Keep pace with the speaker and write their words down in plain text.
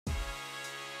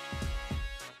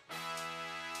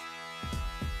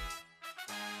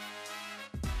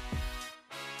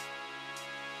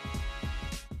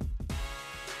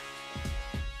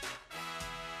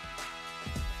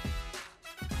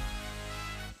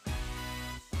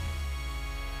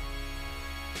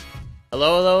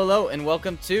Hello, hello, hello, and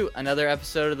welcome to another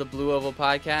episode of the Blue Oval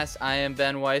Podcast. I am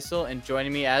Ben Weissel, and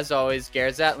joining me, as always,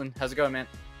 Garrett Zatlin. How's it going, man?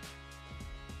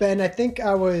 Ben, I think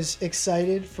I was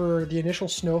excited for the initial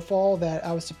snowfall that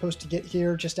I was supposed to get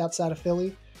here just outside of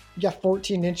Philly. We got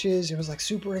 14 inches. It was like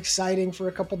super exciting for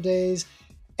a couple days.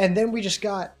 And then we just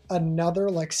got another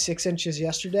like 6 inches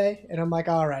yesterday. And I'm like,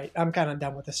 all right, I'm kind of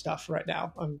done with this stuff right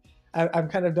now. I'm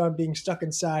kind of done being stuck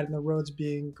inside and the roads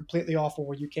being completely awful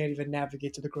where you can't even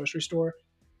navigate to the grocery store.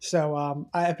 So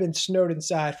I've been snowed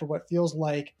inside for what feels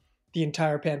like the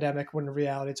entire pandemic, when in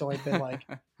reality it's only been like,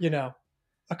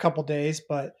 a couple days.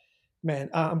 But man,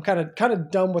 I'm kind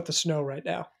of done with the snow right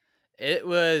now. It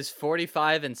was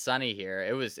 45 and sunny here.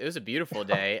 It was a beautiful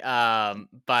day.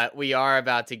 But we are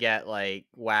about to get like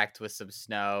whacked with some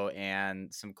snow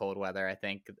and some cold weather, I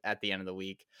think, at the end of the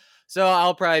week. So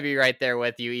I'll probably be right there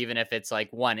with you, even if it's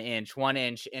like 1 inch. 1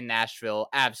 inch in Nashville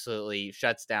absolutely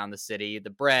shuts down the city. The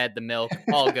bread, the milk,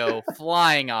 all go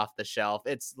flying off the shelf.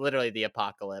 It's literally the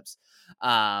apocalypse.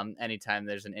 Anytime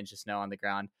there's an inch of snow on the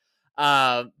ground.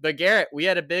 But Garrett, we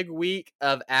had a big week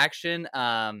of action.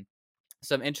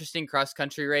 Some interesting cross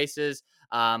country races,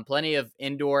 plenty of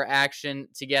indoor action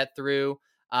to get through.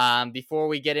 Before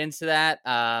we get into that,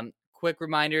 quick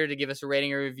reminder to give us a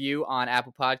rating or review on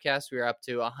Apple Podcasts. We are up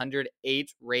to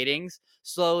 108 ratings,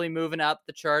 slowly moving up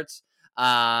the charts.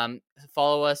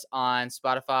 Follow us on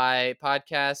Spotify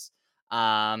podcasts,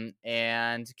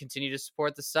 and continue to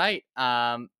support the site.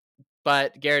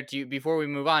 But Garrett, before we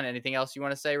move on, anything else you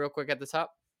want to say real quick at the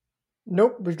top?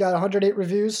 Nope, we've got 108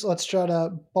 reviews. Let's try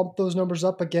to bump those numbers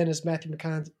up again, as Matthew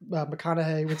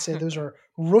McConaughey would say. Those are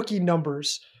rookie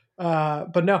numbers.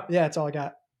 But no, yeah, that's all I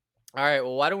got. All right,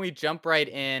 well, why don't we jump right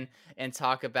in and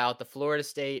talk about the Florida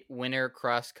State Winter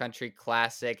Cross Country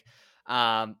Classic?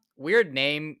 Weird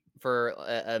name for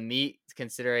a meet,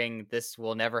 considering this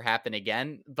will never happen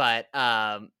again. But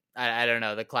I don't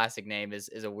know. The classic name is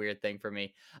a weird thing for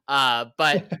me.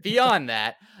 But beyond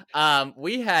that,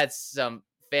 we had some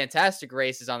fantastic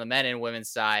races on the men and women's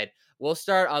side. We'll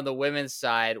start on the women's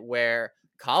side, where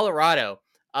Colorado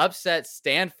upset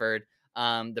Stanford,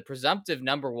 the presumptive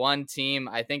number one team,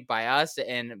 I think, by us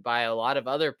and by a lot of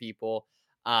other people.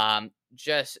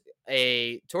 Just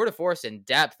a tour de force in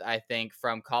depth, I think,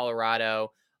 from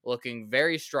Colorado, looking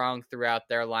very strong throughout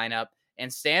their lineup,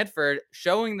 and Stanford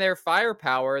showing their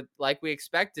firepower like we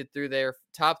expected through their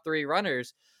top three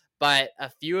runners. But a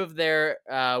few of their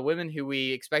women who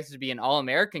we expected to be in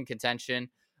All-American contention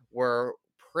were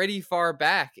pretty far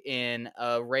back in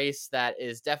a race that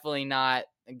is definitely not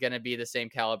going to be the same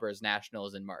caliber as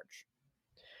Nationals in March.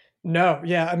 No,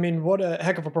 yeah, I mean, what a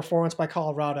heck of a performance by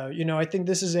Colorado. I think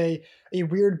this is a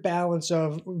weird balance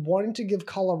of wanting to give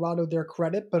Colorado their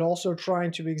credit, but also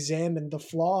trying to examine the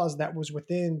flaws that was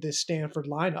within this Stanford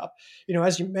lineup.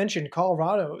 As you mentioned,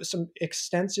 Colorado, some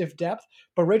extensive depth,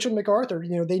 but Rachel MacArthur,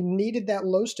 they needed that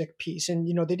low stick piece. And,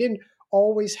 they didn't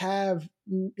always have,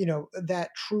 that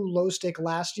true low stick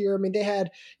last year. I mean, they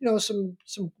had, some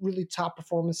really top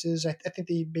performances. I think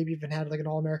they maybe even had like an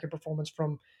All-American performance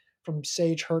from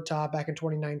Sage Hurtagh back in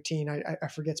 2019. I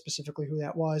forget specifically who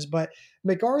that was, but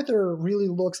MacArthur really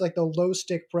looks like the low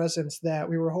stick presence that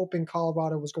we were hoping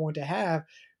Colorado was going to have.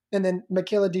 And then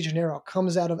Michaela DeGennaro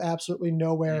comes out of absolutely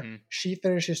nowhere. Mm-hmm. She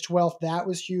finishes 12th. That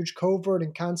was huge. Covert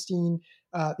and Constine,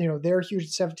 they're huge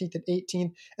at 17th and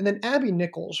 18th. And then Abby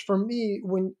Nichols, for me,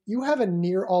 when you have a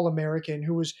near All-American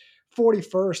who was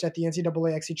 41st at the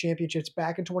NCAA XC Championships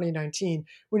back in 2019,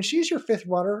 when she's your fifth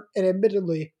runner, and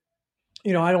admittedly,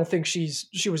 I don't think she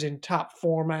was in top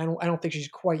form. I don't think she's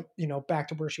quite, back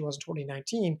to where she was in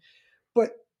 2019. But,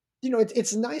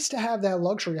 it's nice to have that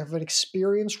luxury of an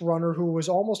experienced runner who was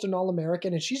almost an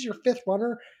All-American, and she's your fifth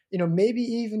runner, maybe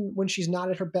even when she's not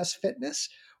at her best fitness.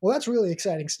 Well, that's really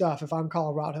exciting stuff if I'm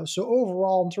Colorado. So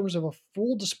overall, in terms of a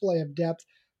full display of depth,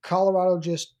 Colorado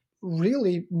just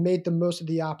really made the most of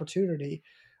the opportunity.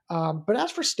 But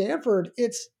as for Stanford,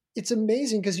 it's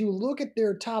amazing because you look at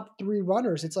their top three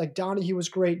runners. It's like Donahue was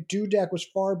great. Dudek was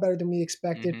far better than we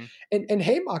expected. Mm-hmm. And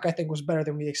Haymock, I think, was better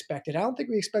than we expected. I don't think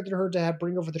we expected her to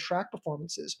bring over the track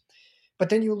performances. But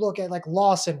then you look at like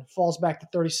Lawson falls back to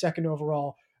 32nd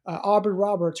overall. Audrey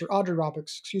Roberts,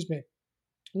 excuse me.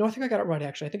 No, I think I got it right,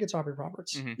 actually. I think it's Aubrey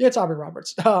Roberts. Mm-hmm. Yeah, it's Aubrey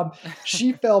Roberts.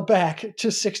 She fell back to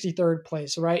 63rd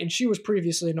place, right? And she was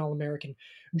previously an All-American.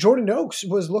 Jordan Oakes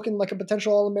was looking like a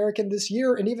potential All-American this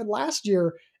year and even last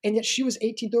year, and yet she was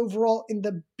 18th overall in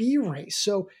the B race.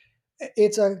 So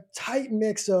it's a tight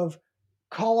mix of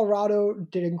Colorado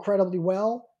did incredibly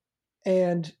well,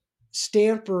 and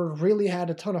Stanford really had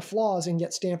a ton of flaws, and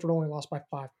yet Stanford only lost by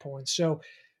 5 points. So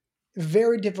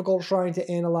very difficult trying to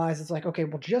analyze. It's like, okay,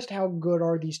 well, just how good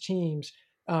are these teams?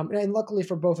 And luckily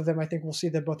for both of them, I think we'll see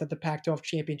them both at the Pac-12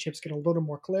 championships get a little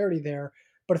more clarity there.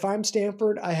 But if I'm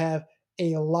Stanford, I have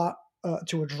a lot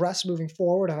to address moving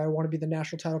forward, and I want to be the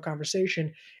national title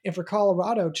conversation. And for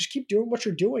Colorado, just keep doing what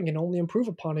you're doing and only improve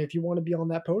upon it if you want to be on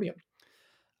that podium.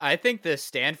 I think the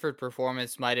Stanford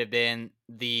performance might have been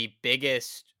the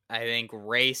biggest, I think,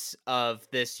 race of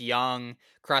this young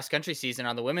cross country season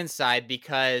on the women's side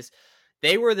because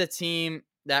they were the team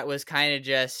that was kind of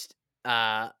just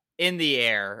uh, in the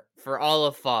air for all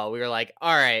of fall. We were like,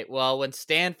 all right, well, when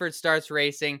Stanford starts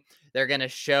racing, they're going to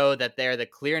show that they're the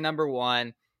clear number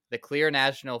one, the clear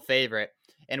national favorite.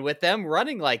 And with them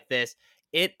running like this,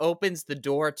 it opens the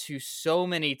door to so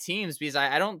many teams because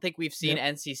I don't think we've seen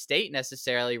Yep. NC State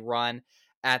necessarily run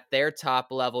at their top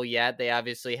level yet. They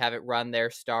obviously haven't run their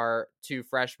star two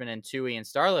freshmen and Tui and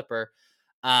Starlipper.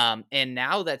 And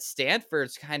now that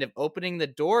Stanford's kind of opening the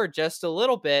door just a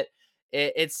little bit,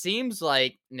 it seems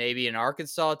like maybe an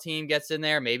Arkansas team gets in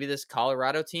there, maybe this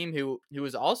Colorado team who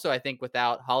is also, I think,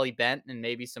 without Holly Bent and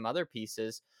maybe some other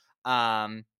pieces.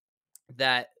 Um,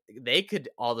 that they could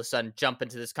all of a sudden jump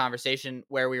into this conversation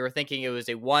where we were thinking it was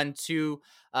a 1-2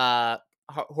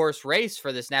 horse race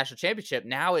for this national championship.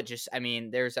 Now it just, I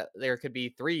mean, there could be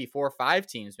 3, 4, 5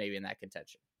 teams maybe in that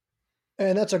contention.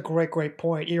 And that's a great, great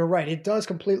point. You're right. It does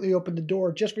completely open the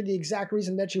door just for the exact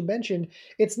reason that you mentioned.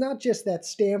 It's not just that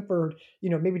Stanford,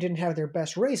 maybe didn't have their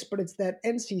best race, but it's that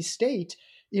NC State,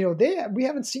 we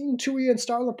haven't seen Tui and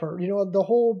Starlipper. The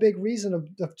whole big reason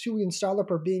of Tui and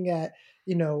Starlipper being at,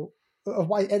 of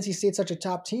why NC State's such a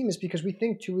top team is because we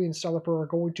think Tui and Starlipper are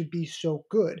going to be so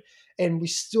good, and we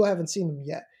still haven't seen them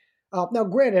yet. Now,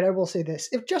 granted, I will say this: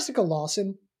 if Jessica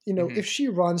Lawson, Hmm. if she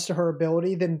runs to her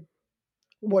ability, then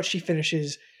what she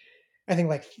finishes, I think,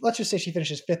 like, let's just say she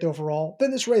finishes fifth overall,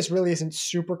 then this race really isn't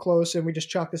super close, and we just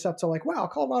chalk this up to like, wow,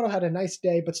 Colorado had a nice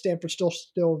day, but Stanford's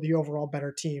still the overall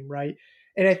better team, right?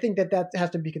 And I think that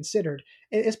has to be considered,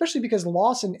 especially because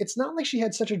Lawson, it's not like she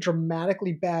had such a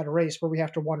dramatically bad race where we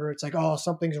have to wonder, it's like, oh,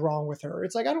 something's wrong with her.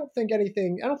 It's like, I don't think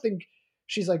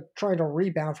she's like trying to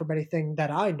rebound from anything that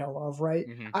I know of, right?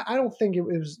 Hmm. I don't think it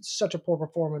was such a poor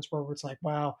performance where it's like,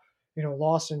 wow,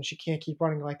 Lawson, she can't keep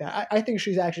running like that. I think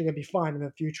she's actually going to be fine in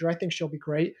the future. I think she'll be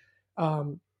great.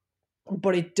 Um,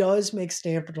 but it does make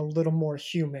Stanford a little more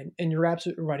human. And you're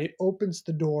absolutely right. It opens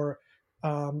the door.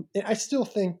 And I still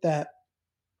think that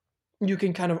you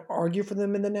can kind of argue for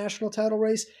them in the national title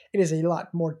race. It is a lot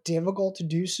more difficult to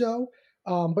do so.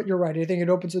 But you're right. I think it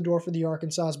opens the door for the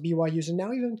Arkansas, BYU's, and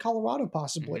now even Colorado Hmm.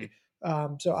 possibly.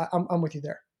 So I'm with you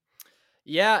there.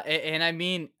 Yeah, and I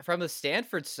mean, from the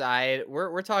Stanford side,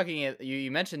 we're talking. You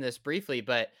mentioned this briefly,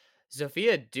 but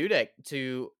Zofia Dudek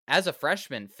to as a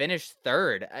freshman finished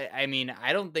third. I mean,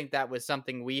 I don't think that was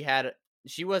something we had.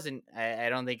 She wasn't. I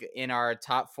don't think in our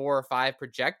top 4 or 5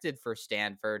 projected for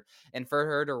Stanford, and for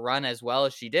her to run as well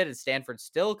as she did, and Stanford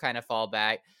still kind of fall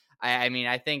back. I mean,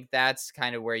 I think that's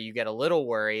kind of where you get a little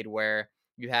worried, where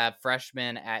you have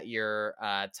freshmen at your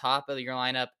top of your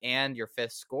lineup and your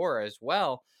fifth scorer as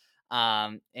well.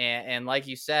 And like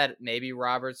you said, maybe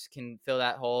Roberts can fill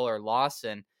that hole or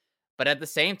Lawson. But at the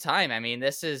same time, I mean,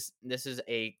 this is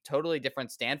a totally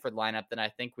different Stanford lineup than I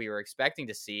think we were expecting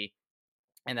to see,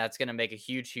 and that's going to make a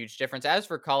huge, huge difference. As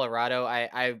for Colorado,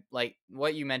 I like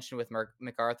what you mentioned with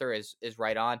MacArthur is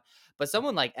right on, but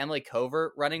someone like Emily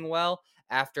Covert running well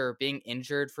after being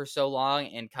injured for so long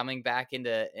and coming back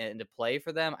into play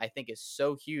for them, I think is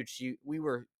so huge.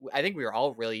 I think we were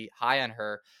all really high on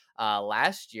her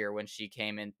last year when she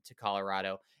came into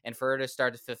Colorado, and for her to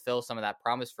start to fulfill some of that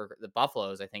promise for the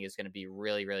Buffaloes, I think is going to be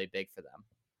really, really big for them.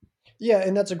 Yeah,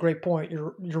 and that's a great point.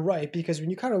 You're right, because when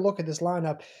you kind of look at this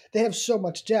lineup, they have so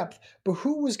much depth. But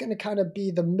who was going to kind of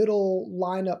be the middle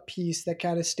lineup piece that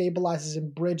kind of stabilizes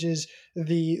and bridges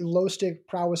the low stick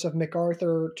prowess of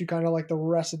MacArthur to kind of like the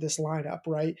rest of this lineup,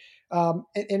 right? And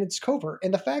it's Covert,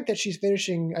 and the fact that she's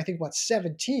finishing, I think, what,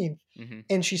 17th, Hmm.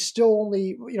 and she's still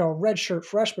only redshirt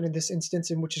freshman in this instance,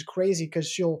 and which is crazy because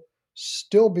she'll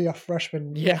still be a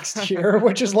freshman Yeah. next year,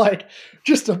 which is like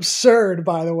just absurd,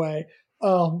 by the way.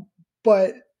 Um,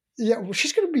 but yeah, well,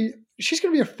 she's gonna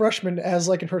be a freshman as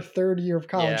like in her third year of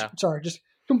college. Yeah. Sorry, just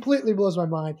completely blows my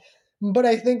mind. But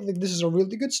I think that this is a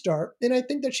really good start, and I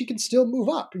think that she can still move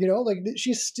up. Like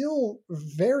she's still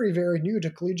very, very new to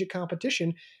collegiate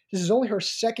competition. This is only her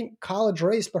second college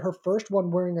race, but her first one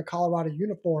wearing a Colorado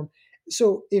uniform.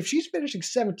 So if she's finishing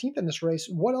 17th in this race,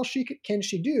 what else can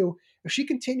she do? If she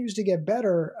continues to get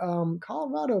better,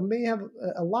 Colorado may have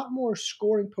a lot more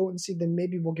scoring potency than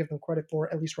maybe we'll give them credit for,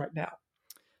 at least right now.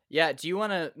 Yeah, do you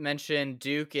want to mention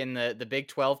Duke in the Big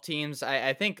 12 teams?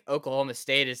 I think Oklahoma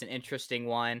State is an interesting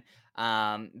one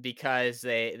because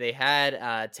they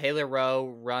had Taylor Rowe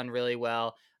run really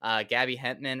well. Gabby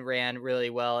Hentman ran really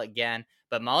well again,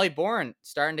 but Molly Bourne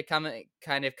starting to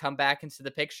kind of come back into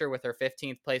the picture with her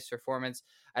 15th place performance.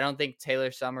 I don't think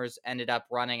Taylor Summers ended up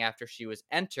running after she was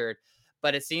entered,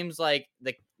 but it seems like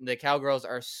the Cowgirls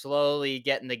are slowly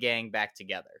getting the gang back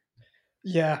together.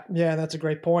 Yeah, yeah, that's a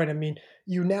great point. I mean,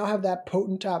 you now have that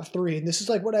potent top three, and this is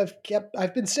like what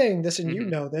I've been saying this, and you Hmm.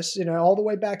 know this, all the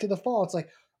way back to the fall. It's like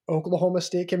Oklahoma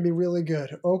State can be really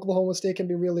good. Oklahoma State can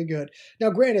be really good. Now,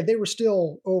 granted, they were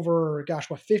still over, gosh,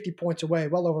 what, 50 points away,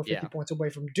 well over 50 Yeah. points away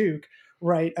from Duke,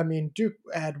 right? I mean, Duke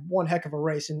had one heck of a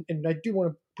race, and I do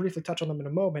want to briefly touch on them in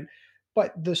a moment.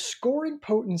 But the scoring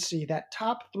potency, that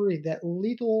top three, that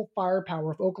lethal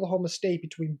firepower of Oklahoma State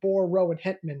between Bohr, Rowe, and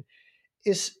Hentman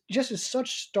is just is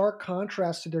such stark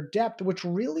contrast to their depth, which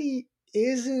really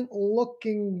isn't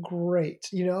looking great.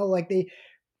 Like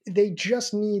they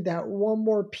just need that one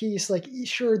more piece. Like,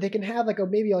 sure, they can have like a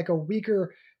maybe like a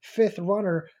weaker fifth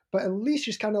runner, but at least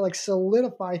just kind of like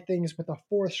solidify things with a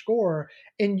fourth scorer.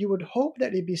 And you would hope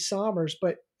that it'd be Sommers,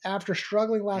 but after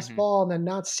struggling last Hmm. fall and then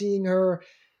not seeing her,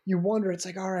 you wonder. It's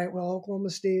like, all right, well, Oklahoma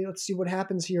State, let's see what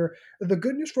happens here. The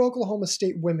good news for Oklahoma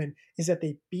State women is that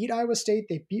they beat Iowa State,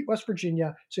 they beat West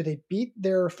Virginia, so they beat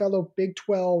their fellow Big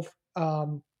 12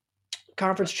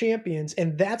 conference champions,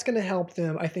 and that's going to help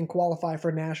them, I think, qualify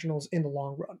for nationals in the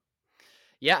long run.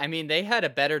 Yeah, I mean, they had a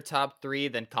better top 3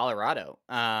 than Colorado,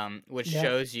 which Yeah.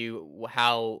 shows you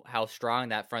how strong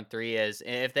that front 3 is.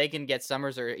 If they can get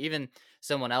Summers or even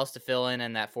someone else to fill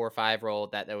in that 4-5 role,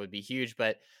 that would be huge.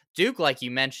 But Duke, like you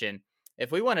mentioned,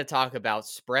 if we want to talk about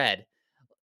spread,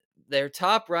 their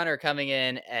top runner coming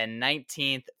in at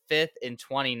 19th, 5th, and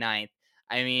 29th.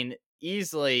 I mean,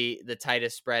 easily the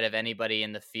tightest spread of anybody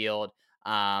in the field.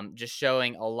 Just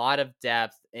showing a lot of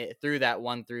depth through that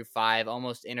 1 through 5,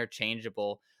 almost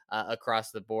interchangeable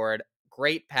across the board.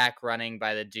 Great pack running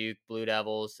by the Duke Blue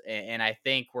Devils, and I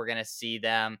think we're going to see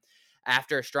them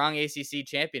after a strong ACC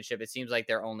championship. It seems like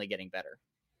they're only getting better.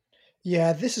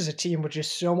 Yeah, this is a team with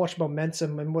just so much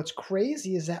momentum. And what's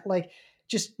crazy is that like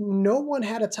just no one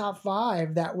had a top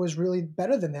five that was really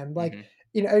better than them. Like, Hmm.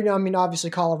 I mean, obviously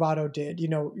Colorado did, you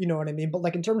know what I mean? But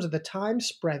like in terms of the time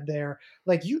spread there,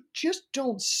 like you just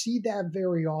don't see that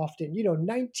very often.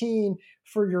 19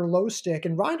 for your low stick,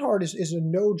 and Reinhardt is a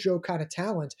no joke kind of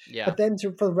talent. Yeah. But then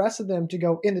for the rest of them to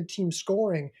go in the team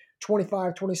scoring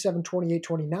 25, 27, 28,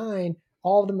 29,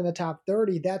 all of them in the top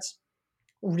 30, that's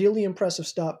really impressive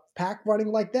stuff. Pack running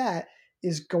like that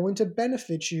is going to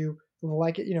benefit you.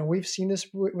 Like, we've seen this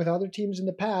with other teams in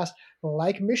the past,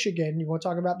 like Michigan. You want to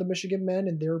talk about the Michigan men,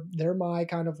 and they're my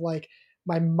kind of like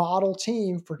my model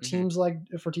team for Hmm. teams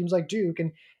like Duke,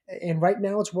 and right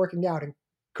now it's working out. And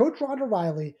Coach Ronda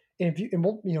Riley, and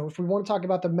if we want to talk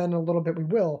about the men a little bit, we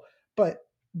will. But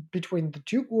between the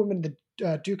Duke women and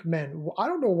the Duke men, I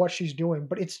don't know what she's doing,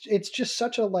 but it's just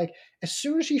such a like. As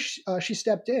soon as she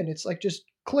stepped in, it's like just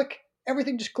click,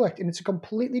 everything just clicked, and it's a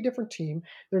completely different team.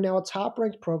 They're now a top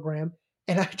ranked program,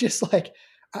 and I just like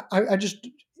I just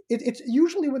it's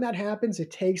usually when that happens,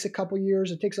 it takes a couple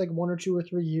years. It takes like 1 or 2 or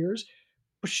 3 years,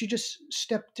 but she just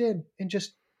stepped in and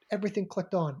just everything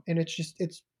clicked on, and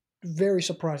it's very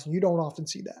surprising. You don't often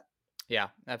see that. Yeah,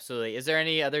 absolutely. Is there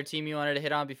any other team you wanted to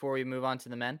hit on before we move on to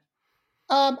the men?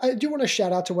 I do want to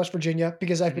shout out to West Virginia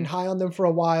because I've been Hmm. high on them for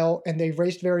a while, and they've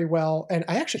raced very well. And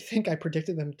I actually think I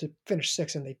predicted them to finish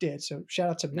sixth, and they did. So shout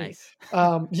out to me. Nice.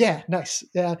 Yeah, nice.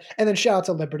 Yeah, and then shout out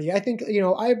to Liberty. I think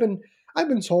I've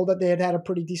been told that they had a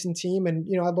pretty decent team, and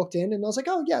I looked in and I was like,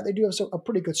 oh yeah, they do have a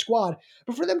pretty good squad.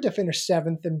 But for them to finish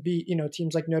seventh and beat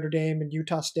teams like Notre Dame and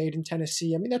Utah State and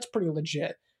Tennessee, I mean that's pretty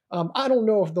legit. I don't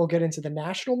know if they'll get into the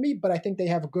national meet, but I think they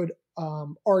have a good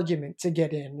argument to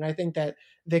get in, and I think that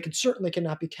they could certainly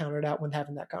cannot be counted out when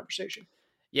having that conversation.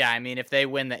 Yeah, I mean, if they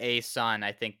win the A Sun,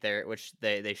 I think which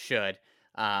they should.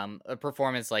 A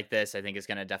performance like this, I think, is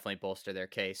going to definitely bolster their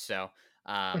case. So,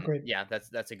 Agreed. yeah,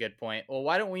 that's a good point. Well,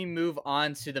 why don't we move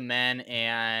on to the men?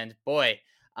 And boy,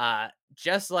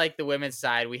 just like the women's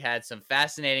side, we had some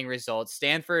fascinating results.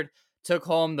 Stanford took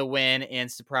home the win in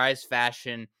surprise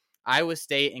fashion. Iowa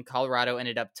State and Colorado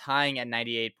ended up tying at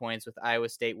 98 points, with Iowa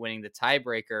State winning the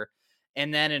tiebreaker.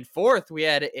 And then in fourth, we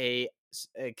had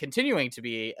continuing to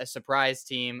be a surprise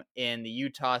team in the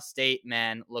Utah State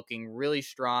men, looking really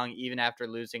strong even after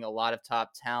losing a lot of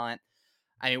top talent.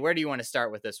 I mean, where do you want to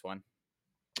start with this one?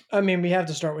 I mean, we have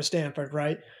to start with Stanford,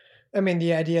 right? I mean,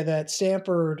 the idea that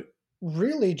Stanford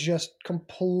really just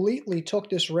completely took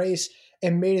this race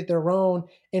and made it their own,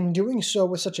 and doing so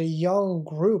with such a young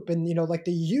group. And like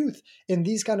the youth in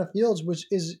these kind of fields, which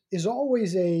is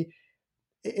always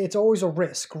it's always a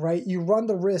risk, right? You run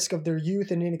the risk of their youth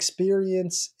and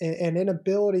inexperience and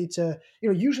inability to,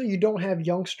 usually you don't have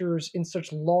youngsters in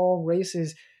such long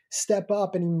races step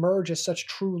up and emerge as such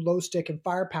true low stick and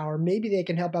firepower. Maybe they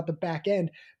can help out the back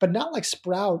end, but not like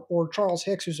Sprout or Charles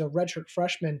Hicks, who's a redshirt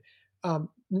freshman.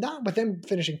 Not with them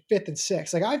finishing fifth and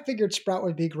sixth. Like, I figured Sprout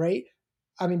would be great.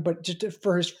 I mean, but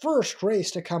for his first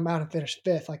race to come out and finish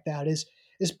fifth like that is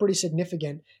pretty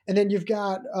significant. And then you've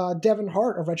got Devin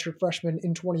Hart, a redshirt freshman,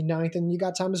 in 29th, and you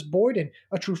got Thomas Boyden,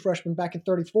 a true freshman, back in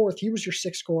 34th. He was your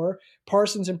sixth scorer.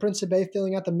 Parsons and Principe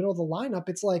filling out the middle of the lineup.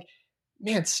 It's like,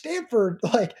 man, Stanford,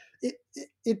 like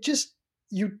it just,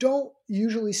 you don't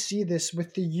usually see this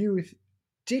with the youth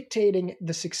dictating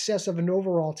the success of an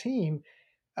overall team.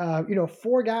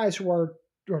 Four guys who are,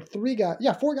 or three guys,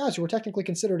 yeah, four guys who were technically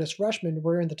considered as freshmen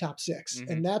were in the top six,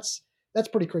 Mm-hmm. and that's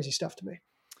pretty crazy stuff to me.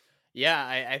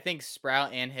 Yeah, I think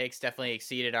Sprout and Hicks definitely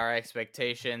exceeded our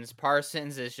expectations.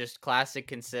 Parsons is just classic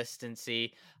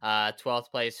consistency. 12th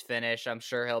place finish. I'm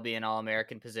sure he'll be an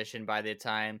All-American position by the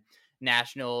time the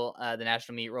national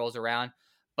meet rolls around.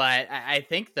 But I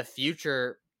think the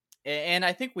future, and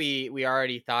I think we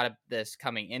already thought of this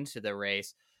coming into the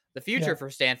race. The future Yeah. for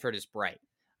Stanford is bright.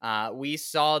 We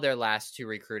saw their last two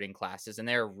recruiting classes, and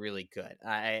they're really good.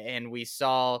 And we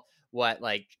saw what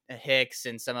like Hicks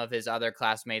and some of his other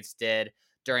classmates did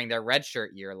during their redshirt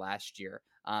year last year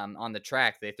on the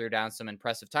track. They threw down some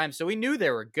impressive times. So we knew they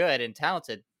were good and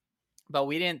talented, but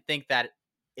we didn't think that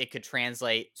it could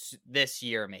translate this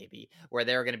year, maybe, where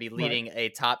they're going to be Right. leading a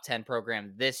top 10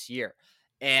 program this year.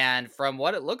 And from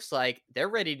what it looks like, they're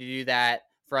ready to do that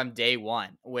from day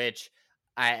one, which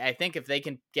I think if they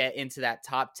can get into that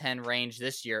top 10 range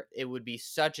this year, it would be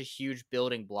such a huge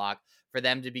building block for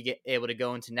them to be able to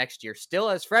go into next year, still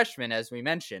as freshmen, as we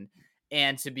mentioned,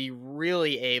 and to be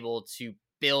really able to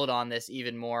build on this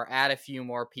even more, add a few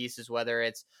more pieces, whether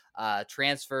it's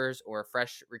transfers or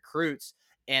fresh recruits,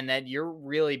 and then you're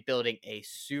really building a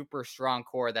super strong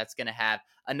core that's going to have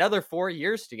another 4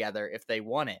 years together if they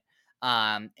want it,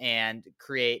 and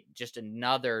create just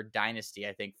another dynasty,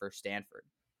 I think, for Stanford.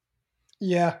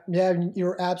 Yeah,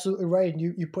 you're absolutely right.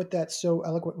 You put that so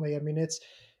eloquently. I mean, it's,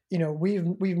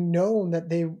 we've known that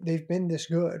they've been this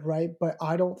good, right? But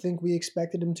I don't think we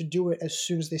expected them to do it as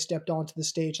soon as they stepped onto the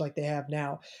stage like they have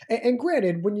now. And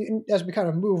granted, as we kind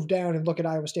of move down and look at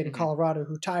Iowa State and Mm-hmm. Colorado,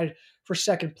 who tied for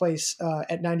second place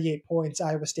at 98 points,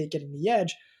 Iowa State getting the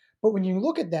edge. But when you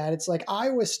look at that, it's like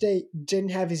Iowa State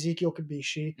didn't have Ezekiel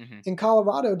Kabishi, Mm-hmm. and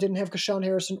Colorado didn't have Kashawn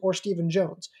Harrison or Stephen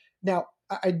Jones. Now,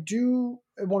 I do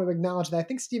want to acknowledge that I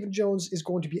think Stephen Jones is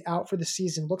going to be out for the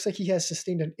season. Looks like he has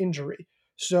sustained an injury.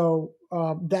 So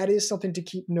that is something to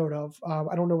keep note of.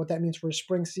 I don't know what that means for a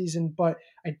spring season, but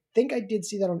I think I did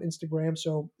see that on Instagram.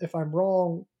 So if I'm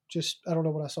wrong, just I don't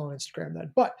know what I saw on Instagram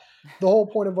then. But the whole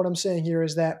point of what I'm saying here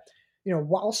is that,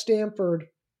 while Stanford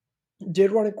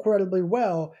did run incredibly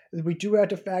well, we do have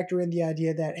to factor in the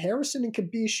idea that Harrison and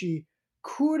Kabishi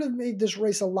could have made this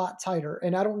race a lot tighter.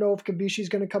 And I don't know if Kabishi's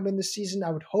going to come in this season. I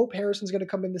would hope Harrison's going to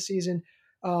come in this season.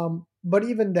 But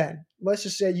even then, let's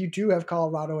just say you do have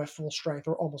Colorado at full strength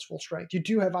or almost full strength. You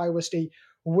do have Iowa State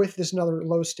with this another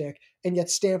low stick, and yet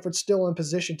Stanford's still in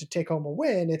position to take home a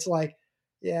win. It's like,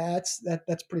 yeah,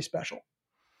 that's pretty special.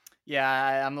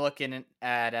 Yeah, I'm looking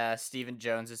at Stephen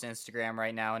Jones's Instagram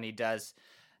right now, and he does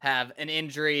have an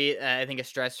injury. I think a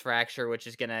stress fracture, which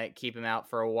is going to keep him out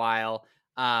for a while.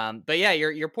 But yeah,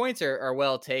 your points are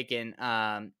well taken.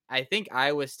 I think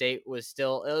Iowa State was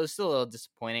still a little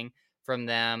disappointing from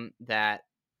them, that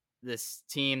this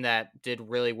team that did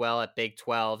really well at Big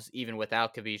 12s, even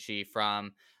without Kabishi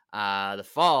from the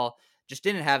fall, just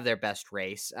didn't have their best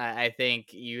race. I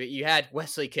think you had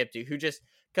Wesley Kiptu, who just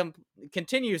com-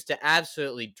 continues to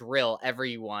absolutely drill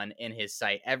everyone in his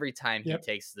sight every time he Yep.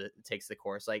 takes the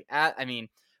course. Like, I mean,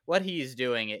 what he's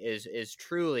doing is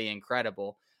truly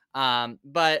incredible.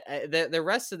 But the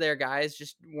rest of their guys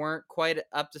just weren't quite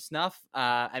up to snuff.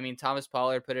 I mean, Thomas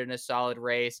Pollard put in a solid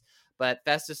race, but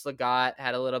Festus Legat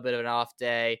had a little bit of an off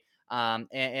day.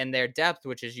 And their depth,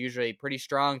 which is usually pretty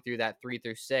strong through that 3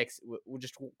 through 6,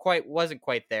 just wasn't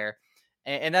quite there.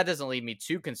 And that doesn't leave me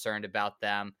too concerned about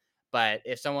them. But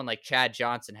if someone like Chad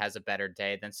Johnson has a better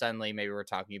day, then suddenly maybe we're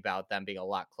talking about them being a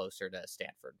lot closer to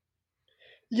Stanford.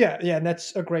 Yeah, and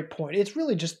that's a great point. It's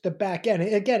really just the back end.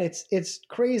 Again, it's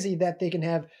crazy that they can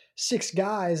have six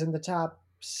guys in the top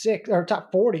six or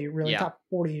top 40, really Yeah. top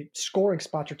 40 scoring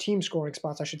spots or team scoring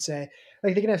spots, I should say.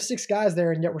 Like they can have six guys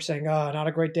there, and yet we're saying, oh, not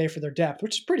a great day for their depth,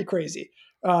 which is pretty crazy.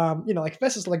 Like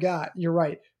Festus Legat, you're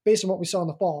right. based on what we saw in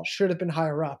the fall, should have been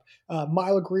higher up.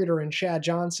 Milo Greeter and Chad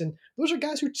Johnson, those are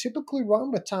guys who typically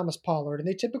run with Thomas Pollard and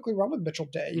they typically run with Mitchell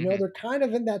Day. You know, Mm-hmm. they're kind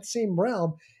of in that same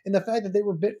realm. And the fact that they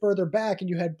were a bit further back and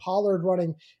you had Pollard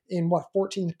running in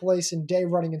 14th place and Day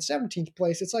running in 17th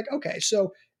place, it's like, okay,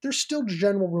 so there's still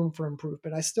general room for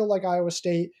improvement. I still like Iowa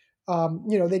State.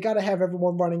 They got to have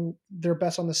everyone running their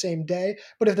best on the same day.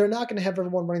 But if they're not going to have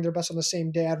everyone running their best on the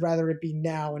same day, I'd rather it be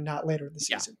now and not later in the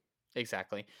Yeah, season.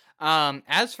 exactly.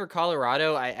 As for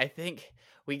Colorado, I think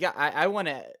I want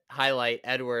to highlight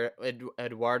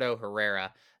Eduardo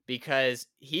Herrera because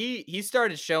he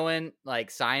started showing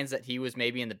like signs that he was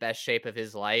maybe in the best shape of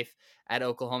his life at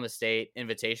Oklahoma State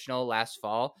Invitational last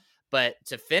fall. But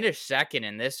to finish second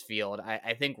in this field,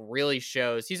 I think really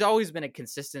shows he's always been a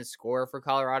consistent scorer for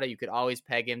Colorado. You could always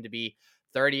peg him to be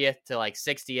 30th to like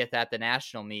 60th at the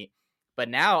national meet. But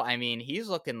now, I mean, he's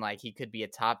looking like he could be a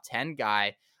top 10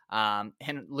 guy, and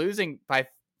losing by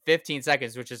 15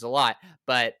 seconds, which is a lot.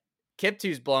 But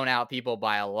Kiptu's blown out people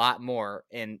by a lot more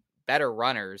and better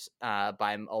runners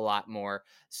by a lot more.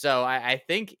 So I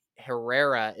think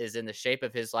Herrera is in the shape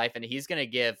of his life, and he's going to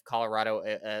give Colorado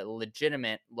a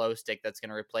legitimate low stick that's going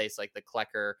to replace like the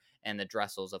Klecker and the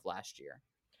Dressels of last year.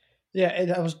 Yeah, and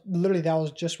that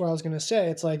was just what I was going to say.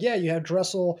 It's like, yeah, you have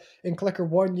Dressel and Clicker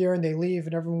 1 year and they leave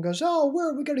and everyone goes, oh, where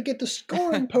are we going to get the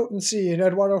scoring potency? And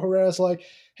Eduardo Herrera's like,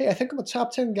 hey, I think I'm a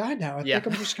top 10 guy now. I Yeah. think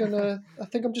I'm just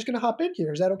gonna hop in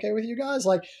here. Is that okay with you guys?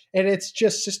 Like, and it's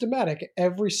just systematic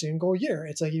every single year.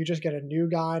 It's like you just get a new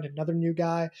guy and another new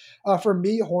guy. For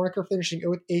me, Horniker finishing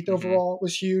eighth Hmm. overall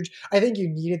was huge. I think you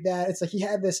needed that. It's like he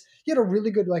had a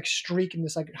really good like streak in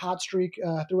this like hot streak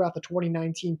throughout the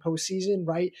 2019 postseason,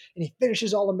 right? And he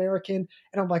finishes All American.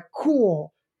 And I'm like,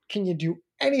 cool. Can you do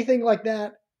anything like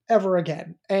that ever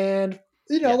again? And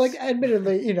like Yes.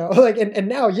 admittedly, and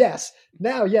now yes,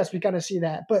 we kind of see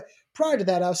that. But prior to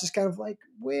that, I was just kind of like,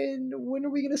 when are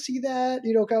we going to see that?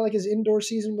 Kind of like his indoor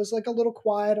season was like a little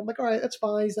quiet. I'm like, all right, that's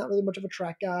fine. He's not really much of a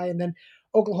track guy. And then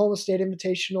Oklahoma State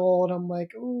Invitational, and I'm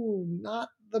like, ooh, not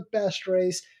the best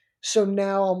race. So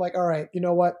now I'm like, all right, you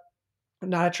know what?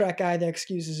 Not a track guy. The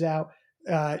excuse is out.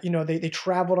 They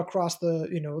traveled across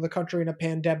the country in a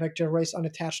pandemic to race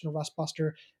unattached in a rust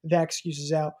buster. That excuse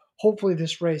is out. Hopefully,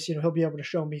 this race, he'll be able to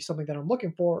show me something that I'm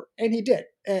looking for, and he did.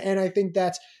 And I think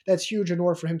that's huge in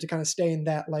order for him to kind of stay in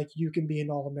that like you can be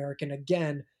an All American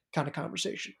again kind of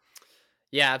conversation.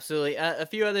 Yeah, absolutely. A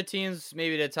few other teams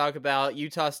maybe to talk about.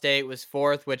 Utah State was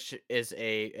fourth, which is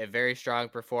a very strong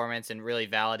performance and really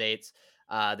validates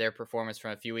their performance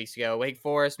from a few weeks ago. Wake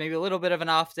Forest, maybe a little bit of an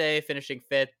off day, finishing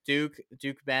fifth. Duke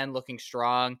Ben looking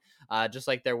strong, just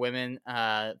like their women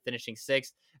finishing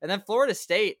sixth. And then Florida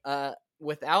State,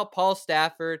 without Paul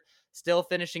Stafford, still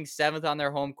finishing seventh on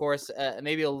their home course.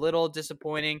 Maybe a little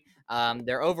disappointing.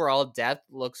 Their overall depth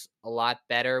looks a lot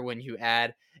better when you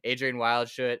add Adrian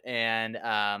Wildschut and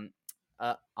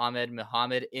Ahmed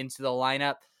Muhammad into the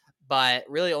lineup, but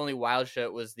really only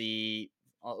Wildschut was the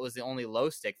only low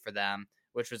stick for them,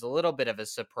 which was a little bit of a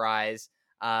surprise.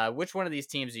 Which one of these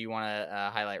teams do you want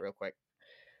to highlight real quick?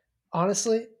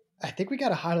 Honestly, I think we got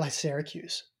to highlight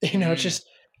Syracuse. It's Mm, just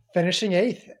finishing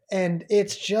eighth, and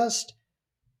it's just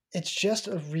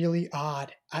a really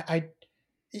odd.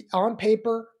 On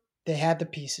paper, they had the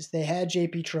pieces. They had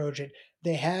JP Trojan.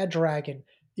 They had Dragon.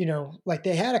 Like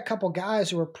they had a couple guys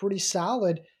who were pretty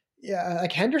solid. Yeah,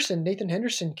 like Nathan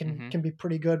Henderson can hmm. can be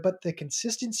pretty good, but the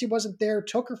consistency wasn't there.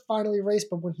 Tucker finally raced,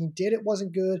 but when he did, it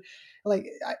wasn't good. Like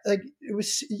it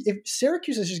was. If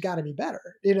Syracuse has just got to be better.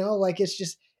 Like it's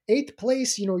just eighth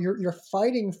place. You're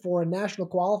fighting for a national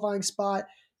qualifying spot.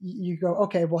 You go,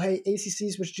 okay, well, hey,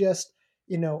 ACC's was just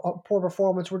a poor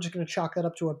performance. We're just going to chalk that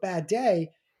up to a bad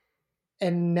day.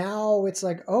 And now it's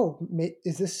like, oh,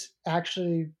 is this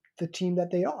actually the team that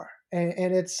they are? And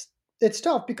it's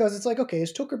tough because it's like, okay,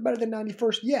 is Tooker better than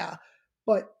 91st? Yeah,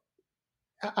 but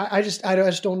I just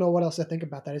don't know what else to think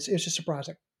about that. It's just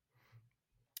surprising.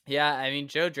 Yeah, I mean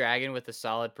Joe Dragon with a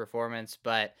solid performance,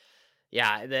 but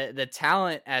yeah, the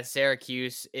talent at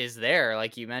Syracuse is there,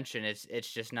 like you mentioned.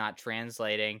 It's just not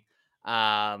translating.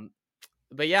 Um,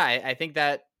 but yeah, I think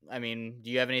that. I mean,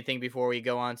 do you have anything before we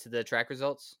go on to the track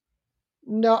results?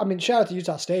 No, I mean, shout out to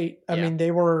Utah State. I Yeah. mean, they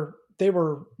were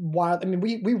wild. I mean,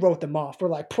 we wrote them off. We're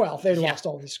like, well, they Yeah. lost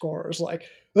all these scorers. Like,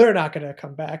 they're not going to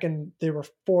come back, and they were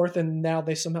fourth, and now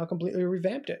they somehow completely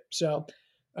revamped it. So,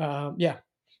 yeah.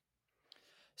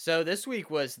 So this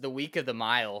week was the week of the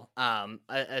mile.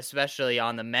 Especially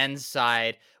on the men's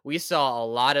side, we saw a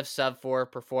lot of sub four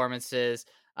performances.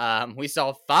 We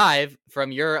saw five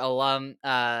from your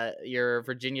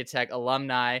Virginia Tech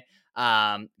alumni,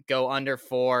 go under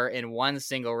four in one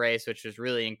single race, which was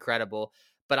really incredible.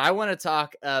 But I want to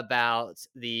talk about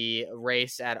the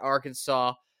race at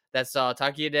Arkansas that saw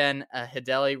Takayuden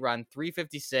Hedeilli run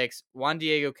 3:56, Juan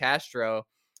Diego Castro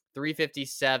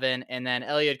 3:57, and then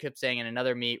Elliot Kipsang in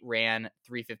another meet ran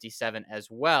 3:57 as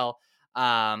well,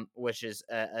 which is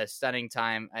a stunning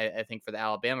time, I think, for the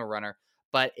Alabama runner.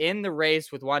 But in the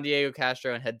race with Juan Diego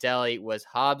Castro and Hedeilli was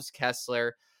Hobbs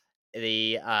Kessler,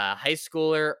 the high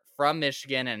schooler from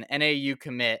Michigan, an NAU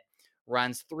commit,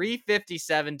 runs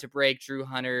 3:57 to break Drew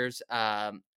Hunter's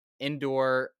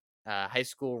indoor high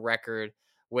school record,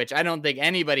 which I don't think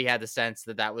anybody had the sense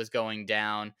that that was going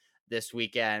down this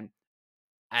weekend.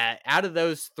 Out of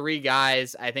those three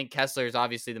guys, I think Kessler is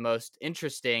obviously the most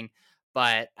interesting,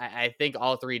 but I think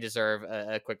all three deserve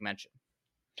a quick mention.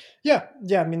 Yeah.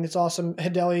 I mean, it's awesome.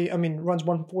 Hedeilli, I mean, runs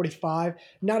 145.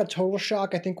 Not a total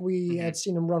shock. I think we Mm-hmm. had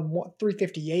seen him run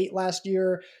 358 last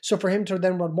year. So for him to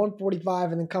then run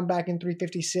 145 and then come back in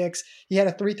 356, he had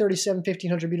a 337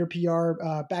 1500 meter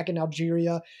PR back in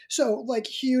Algeria. So like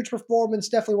huge performance,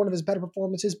 definitely one of his better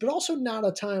performances, but also not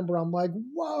a time where I'm like,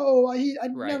 whoa, I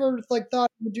Right. never like thought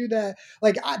he would do that.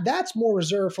 Like that's more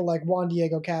reserved for like Juan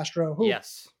Diego Castro, who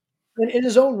Yes. in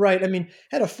his own right, I mean,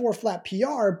 had a 4 flat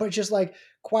PR, but just like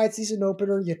quiet season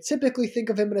opener, you typically think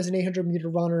of him as an 800-meter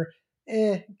runner,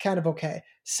 kind of okay.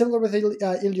 Similar with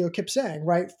Ilio Kipsang,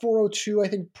 right? 402, I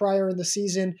think, prior in the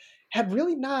season, had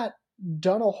really not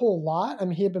done a whole lot. I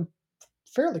mean, he had been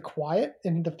fairly quiet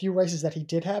in the few races that he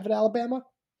did have at Alabama,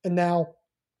 and now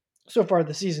so far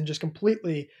this season, just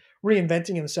completely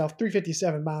reinventing himself.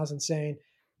 357 miles, insane.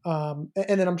 And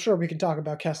then I'm sure we can talk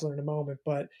about Kessler in a moment.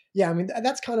 But yeah, I mean,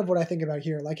 that's kind of what I think about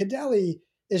here. Like Hedeilli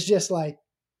is just like,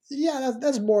 yeah,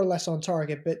 that's more or less on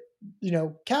target. But,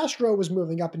 Castro was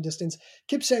moving up in distance.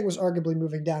 Kipsang was arguably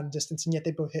moving down in distance, and yet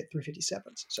they both hit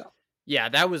 357s. So. Yeah,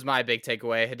 that was my big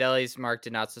takeaway. Hedeilli's mark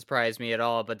did not surprise me at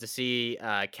all, but to see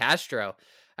Castro,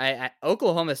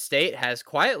 Oklahoma State has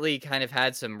quietly kind of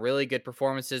had some really good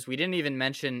performances. We didn't even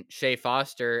mention Shea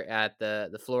Foster at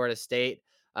the Florida State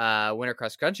Winter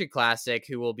Cross Country Classic,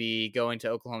 who will be going to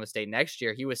Oklahoma State next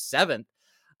year. He was seventh.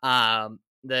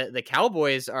 The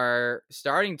Cowboys are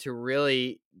starting to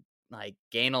really like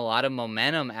gain a lot of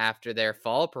momentum after their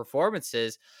fall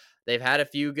performances. They've had a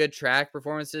few good track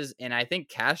performances, and I think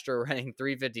Castro running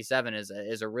 3:57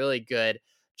 is a really good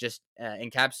just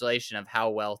encapsulation of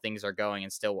how well things are going in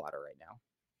Stillwater right now.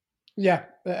 Yeah,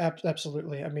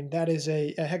 absolutely. I mean, that is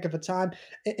a heck of a time.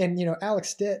 And, Alex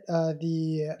Stitt, Hmm.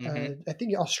 I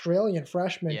think Australian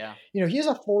freshman, Yeah. he has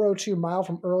a 402 mile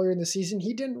from earlier in the season.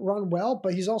 He didn't run well,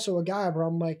 but he's also a guy where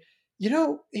I'm like,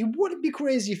 he wouldn't be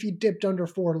crazy if he dipped under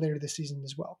 4 later this season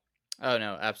as well. Oh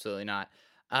no, absolutely not.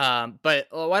 But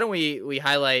why don't we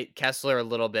highlight Kessler a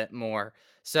little bit more?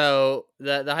 So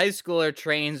the high schooler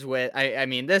trains with. I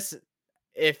mean this.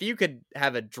 If you could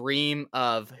have a dream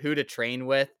of who to train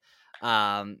with,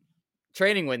 um,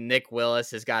 training with Nick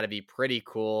Willis has got to be pretty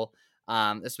cool,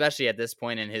 especially at this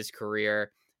point in his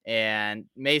career. And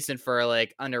Mason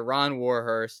Furlick under Ron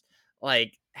Warhurst,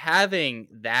 like having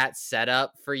that set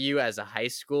up for you as a high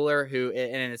schooler who,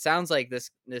 and it sounds like this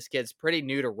kid's pretty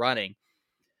new to running,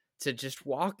 to just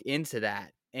walk into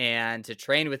that and to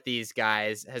train with these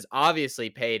guys has obviously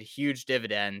paid huge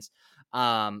dividends.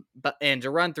 But and to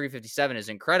run 3:57 is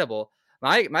incredible.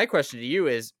 My question to you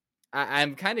is,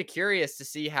 I'm kind of curious to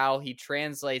see how he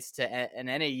translates to an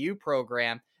NAU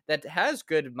program that has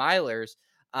good milers,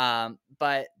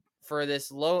 but for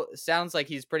this low, sounds like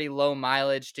he's pretty low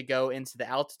mileage to go into the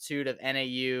altitude of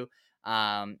NAU,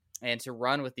 and to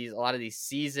run with a lot of these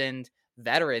seasoned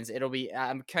veterans.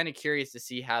 I'm kind of curious to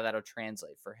see how that'll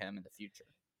translate for him in the future.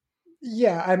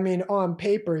 Yeah, I mean, on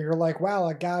paper, you're like, wow,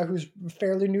 a guy who's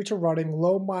fairly new to running,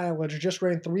 low mileage, just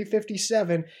ran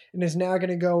 357, and is now going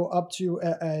to go up to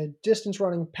a distance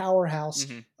running powerhouse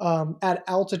Hmm. at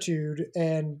altitude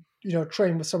and,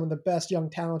 train with some of the best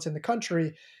young talents in the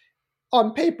country.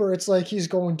 On paper, it's like he's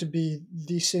going to be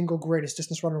the single greatest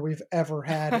distance runner we've ever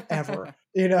had, ever.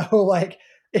 Like,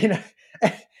 you know,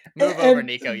 Move over, and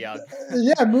Nico Young.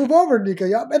 yeah, move over, Nico.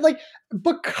 Yeah, and like,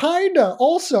 but kinda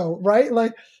also, right?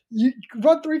 Like, you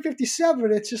run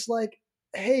 357. It's just like,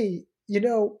 hey,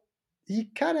 he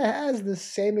kind of has the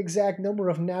same exact number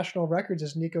of national records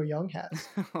as Nico Young has.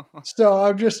 So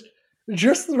I'm just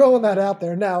throwing that out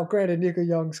there. Now, granted, Nico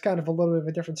Young's kind of a little bit of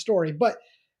a different story, but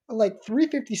like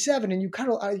 357, and you kind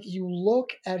of you look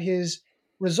at his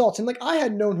results, and like I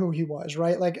had known who he was,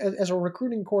 right? Like as a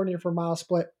recruiting coordinator for Mile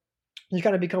Split, you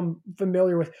kind of become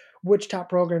familiar with which top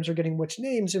programs are getting which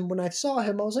names. And when I saw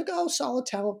him, I was like, oh, solid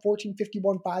talent,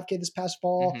 14:51 5K this past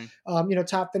fall, Hmm.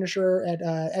 top finisher at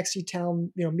XC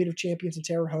Town, Meet of Champions in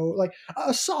Terre Haute, like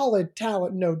a solid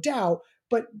talent, no doubt.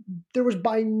 but there was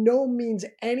by no means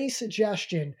any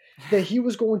suggestion that he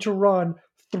was going to run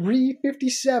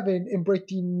 3:57 and break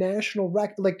the national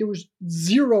record. Like, there was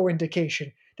zero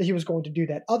indication that he was going to do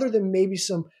that, other than maybe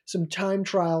some time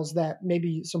trials that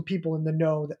maybe some people in the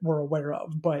know that were aware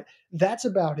of. But that's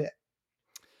about it.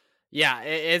 Yeah,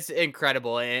 it's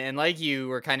incredible, and like you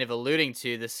were kind of alluding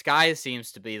to, the sky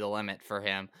seems to be the limit for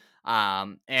him.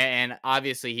 And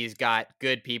obviously he's got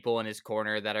good people in his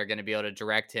corner that are going to be able to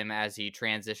direct him as he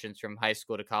transitions from high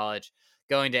school to college,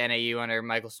 going to NAU under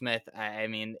Michael Smith. I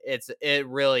mean, it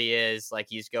really is like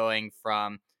he's going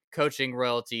from coaching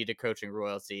royalty to coaching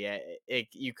royalty.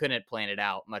 You couldn't plan it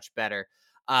out much better.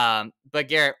 But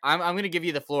Garrett, I'm going to give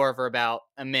you the floor for about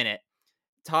a minute.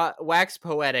 Wax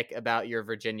poetic about your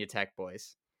Virginia Tech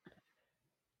boys.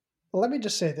 Let me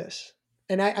just say this,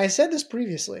 and I said this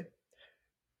previously.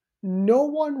 No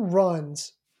one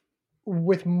runs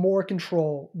with more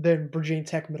control than Virginia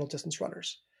Tech middle distance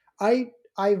runners.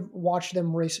 I've watched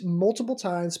them race multiple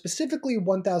times, specifically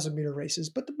 1,000-meter races,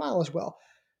 but the mile as well.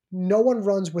 No one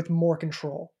runs with more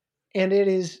control, and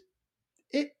it's.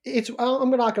 I'm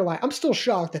not gonna lie. I'm still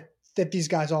shocked that these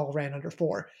guys all ran under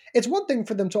 4. It's one thing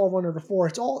for them to all run under 4.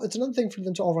 It's another thing for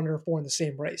them to all run under 4 in the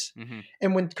same race. Mm-hmm.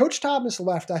 And when Coach Thomas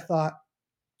left, I thought,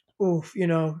 oof,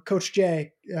 Coach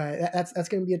Jay, that's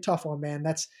going to be a tough one, man.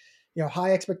 That's,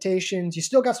 high expectations. You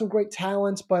still got some great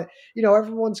talents, but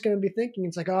everyone's going to be thinking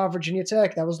it's like, oh, Virginia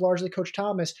Tech, that was largely Coach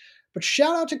Thomas. But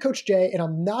shout out to Coach Jay, and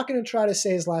I'm not going to try to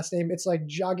say his last name. It's like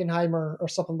Jagenheimer or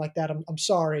something like that. I'm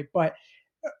sorry, but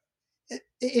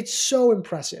it's so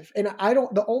impressive. And I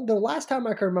don't. The last time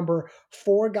I can remember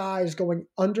 4 guys going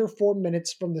under 4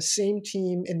 minutes from the same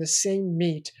team in the same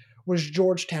meet was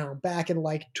Georgetown back in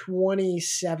like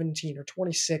 2017 or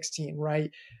 2016,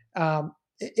 right?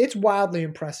 It's wildly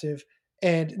impressive.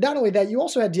 And not only that, you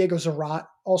also had Diego Zarat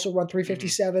also run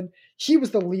 3:57. Mm-hmm. He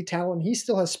was the lead talent. He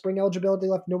still has spring eligibility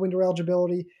left, no winter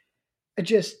eligibility. It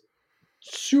just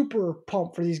super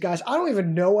pumped for these guys. I don't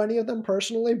even know any of them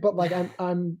personally, but like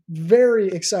I'm very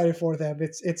excited for them.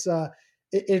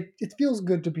 It feels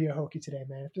good to be a Hokie today,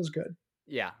 man. It feels good.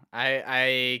 Yeah,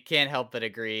 I can't help but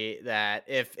agree that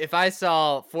if I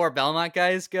saw 4 Belmont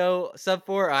guys go sub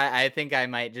 4, I think I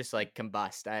might just like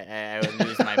combust. I would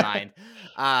lose my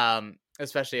mind.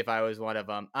 Especially if I was one of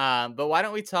them. But why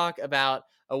don't we talk about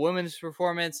a women's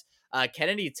performance?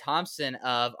 Kennedy Thompson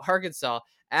of Arkansas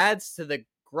adds to the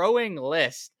growing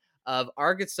list of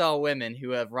Arkansas women who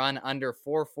have run under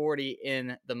 4:40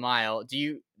 in the mile. Do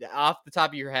you, off the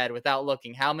top of your head, without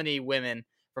looking, how many women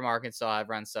from Arkansas have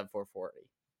run sub 4:40?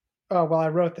 Oh, well, I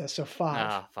wrote this, so 5.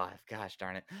 Ah, 5. Gosh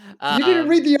darn it. You didn't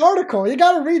read the article. You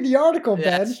got to read the article, Ben.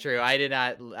 That's true. I did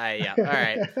not. Yeah. All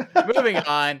right. Moving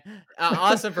on.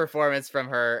 Awesome performance from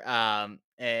her.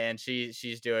 And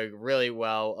she's doing really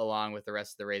well along with the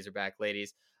rest of the Razorback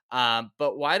ladies.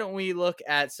 But why don't we look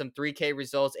at some 3K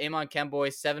results? Amon Kemboi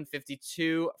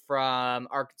 7:52 from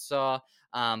Arkansas.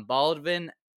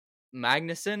 Baldwin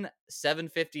Magnusson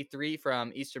 7:53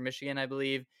 from Eastern Michigan, I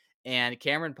believe, and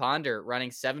Cameron Ponder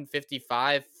running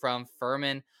 7:55 from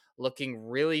Furman, looking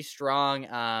really strong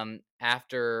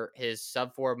after his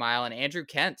sub 4 mile, and Andrew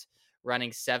Kent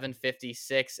running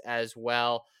 7:56 as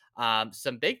well.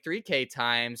 Some big 3K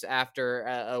times after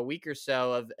a week or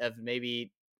so of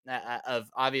maybe of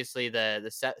obviously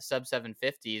the sub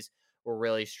 750s were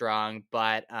really strong,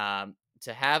 but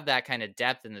to have that kind of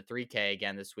depth in the 3K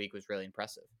again this week was really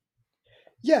impressive.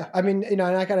 Yeah, I mean, and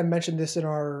I kind of mentioned this in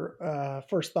our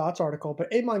first thoughts article,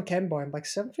 but Amon Kemboi, I'm like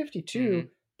 752,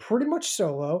 pretty much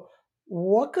solo.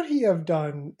 What could he have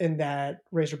done in that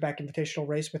Razorback Invitational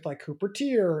race with like Cooper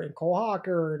Tier and Cole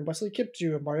Hawker and Wesley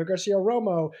Kiptu and Mario Garcia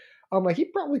Romo? I'm like, he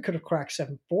probably could have cracked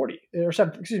 740 or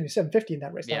 750 in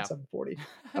that race, not 740.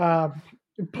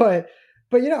 But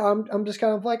I'm just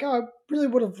kind of like, oh, I really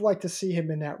would have liked to see him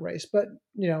in that race. But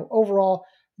overall,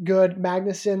 good.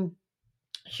 Magnusson,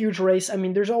 huge race. I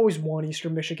mean, there's always one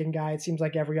Eastern Michigan guy, it seems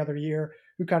like every other year,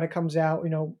 who kind of comes out.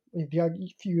 A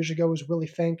few years ago it was Willie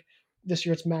Fink. This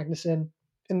year it's Magnusson.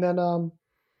 And then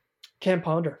Cam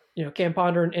Ponder. Cam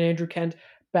Ponder and Andrew Kent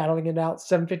battling it out,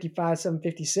 755,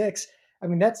 756. I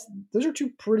mean, those are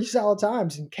 2 pretty solid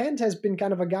times. And Kent has been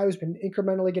kind of a guy who's been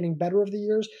incrementally getting better over the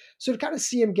years. So to kind of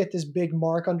see him get this big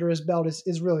mark under his belt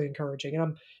is really encouraging.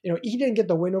 And he didn't get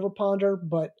the win over Ponder,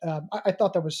 but I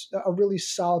thought that was a really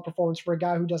solid performance for a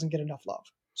guy who doesn't get enough love.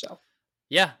 So.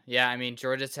 Yeah. I mean,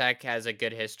 Georgia Tech has a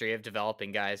good history of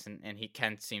developing guys, and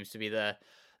Kent seems to be the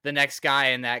next guy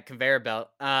in that conveyor belt.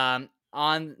 On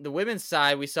the women's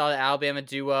side, we saw the Alabama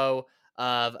duo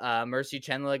of Mercy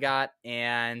Chenlagat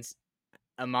and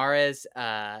Amares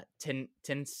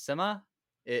Tyynismaa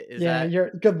Is Yeah, that you're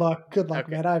good luck. Good luck,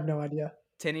 okay? man. I have no idea.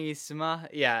 Tyynismaa,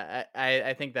 yeah,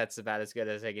 I think that's about as good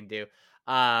as I can do.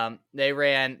 They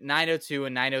ran 9:02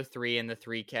 and 9:03 in the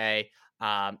 3K.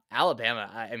 Alabama,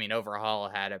 I mean, overall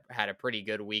had a pretty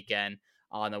good weekend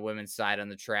on the women's side on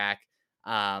the track.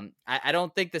 I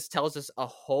don't think this tells us a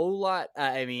whole lot.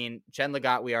 I mean, Chen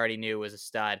Legat we already knew was a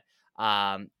stud.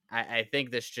 I think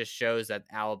this just shows that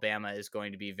Alabama is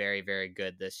going to be very, very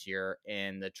good this year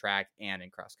in the track and in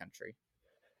cross country.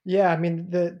 Yeah, I mean,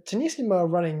 the Tennessee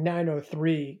running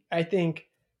 9:03,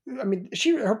 I mean,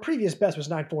 her previous best was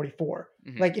 9:44.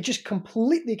 Hmm. Like, it just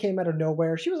completely came out of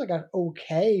nowhere. She was like an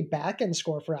okay back end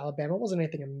score for Alabama. It wasn't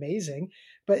anything amazing,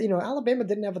 but Alabama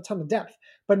didn't have a ton of depth.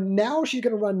 But now she's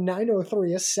going to run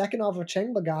 9:03, a second off of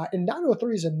Cheng Lagat, and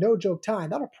 9:03 is a no joke time.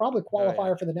 That'll probably Oh qualify yeah,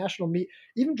 her for the national meet,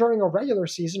 even during a regular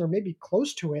season or maybe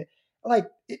close to it. Like,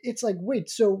 it's like, wait,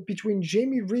 so between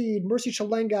Jamie Reed, Mercy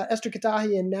Chalenga, Esther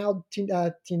Katahi, and now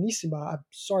Tyynismaa, I'm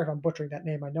sorry if I'm butchering that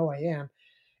name, I know I am.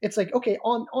 It's like, okay,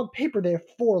 on paper they have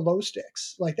 4 low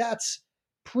sticks. Like, that's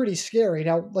pretty scary.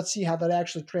 Now let's see how that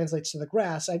actually translates to the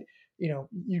grass.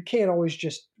 You can't always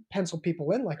just pencil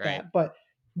people in like right. that, but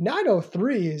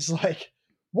 9:03 is like,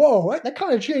 whoa, that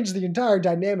kind of changed the entire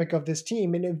dynamic of this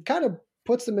team, and it kind of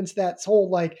puts them into that whole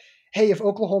like, hey, if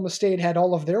Oklahoma State had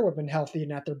all of their women healthy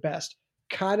and at their best,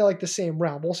 kind of like the same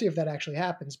realm. We'll see if that actually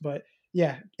happens, but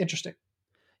yeah, interesting.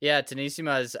 Yeah,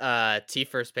 Tenisima's T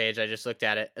first page, I just looked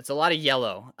at it. It's a lot of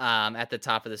yellow at the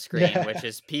top of the screen, which Yeah.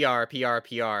 is PR, PR,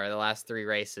 PR. The last 3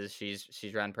 races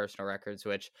she's run personal records,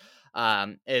 which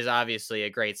is obviously a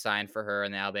great sign for her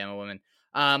and the Alabama women.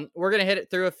 We're gonna hit it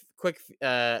through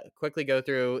quickly go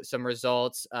through some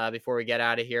results before we get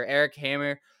out of here. Eric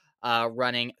Hammer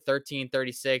running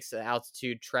 13:36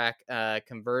 altitude track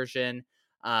conversion.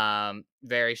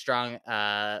 Very strong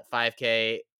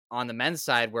 5K on the men's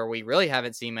side, where we really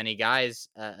haven't seen many guys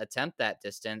attempt that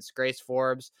distance. Grace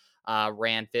Forbes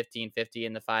ran 15:50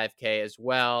 in the 5K as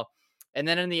well. And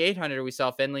then in the 800, we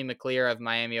saw Finley McLear of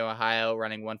Miami, Ohio,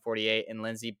 running 1:48, and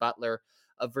Lindsey Butler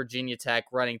of Virginia Tech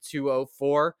running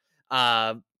 2:04.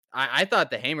 I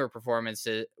thought the Hamer performance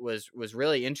was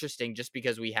really interesting, just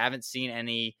because we haven't seen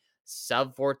any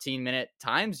sub 14-minute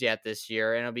times yet this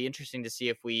year, and it'll be interesting to see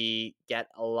if we get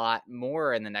a lot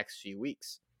more in the next few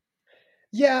weeks.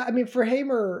 Yeah, I mean, for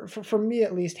Hamer, for me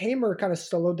at least, Hamer kind of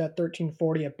soloed that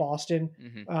 1340 at Boston.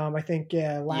 Hmm. I think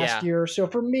last Yeah. year. So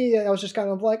for me, I was just kind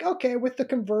of like, okay, with the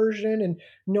conversion and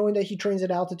knowing that he trains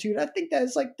at altitude, I think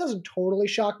that's like doesn't totally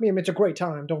shock me. I mean, it's a great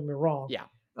time. Don't get me wrong. Yeah.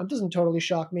 Doesn't totally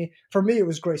shock me. For me, it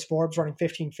was Grace Forbes running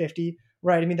 1550.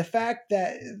 Right. I mean, the fact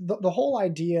that the whole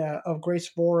idea of Grace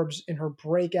Forbes in her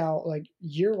breakout like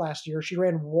year last year, she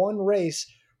ran one race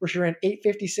where she ran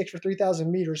 856 for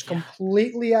 3,000 meters Yeah.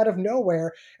 completely out of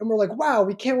nowhere. And we're like, wow,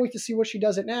 we can't wait to see what she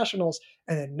does at Nationals.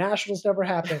 And then Nationals never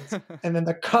happens. And then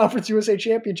the Conference USA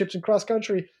Championships in cross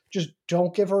country just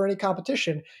don't give her any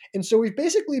competition. And so we've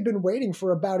basically been waiting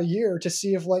for about a year to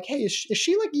see if, like, hey, is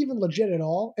she like even legit at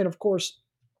all? And of course,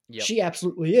 Yep. she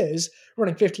absolutely is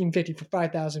running 1550 for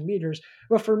 5,000 meters.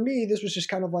 But for me, this was just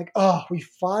kind of like, oh, we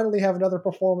finally have another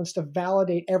performance to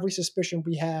validate every suspicion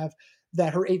we have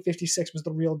that her 856 was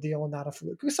the real deal and not a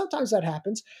fluke. Because sometimes that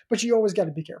happens, but you always got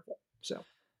to be careful. So,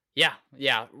 Yeah,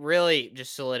 yeah, really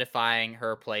just solidifying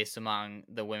her place among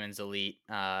the women's elite,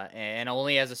 and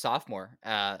only as a sophomore.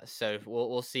 So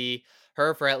we'll see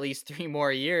her for at least 3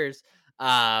 more years.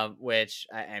 Which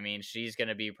I mean, she's going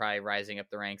to be probably rising up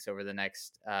the ranks over the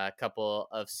next couple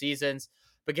of seasons.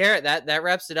 But Garrett, that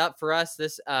wraps it up for us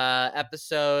this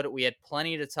episode. We had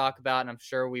plenty to talk about, and I'm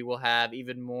sure we will have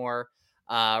even more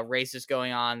races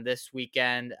going on this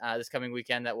weekend, this coming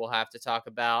weekend, that we'll have to talk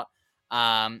about.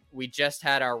 We just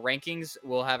had our rankings.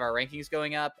 We'll have our rankings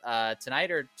going up tonight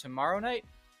or tomorrow night.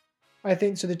 I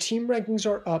think so. The team rankings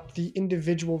are up. The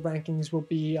individual rankings will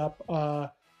be up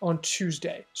on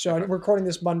Tuesday. So Okay. we're recording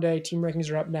this Monday. Team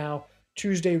rankings are up now.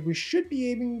 Tuesday, we should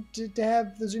be able to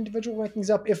have those individual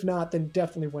rankings up. If not, then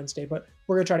definitely Wednesday. But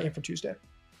we're going to try to aim for Tuesday.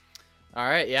 All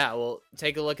right, yeah, well,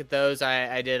 take a look at those.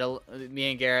 I did me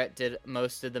and Garrett did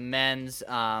most of the men's,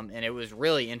 and it was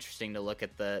really interesting to look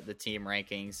at the team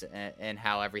rankings and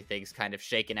how everything's kind of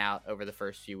shaken out over the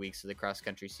first few weeks of the cross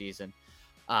country season.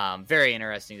 Very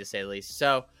interesting to say the least.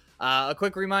 So, a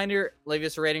quick reminder: leave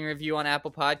us a rating review on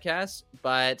Apple Podcasts.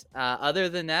 But other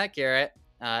than that, Garrett,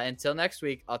 until next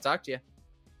week, I'll talk to you.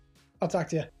 I'll talk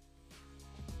to you.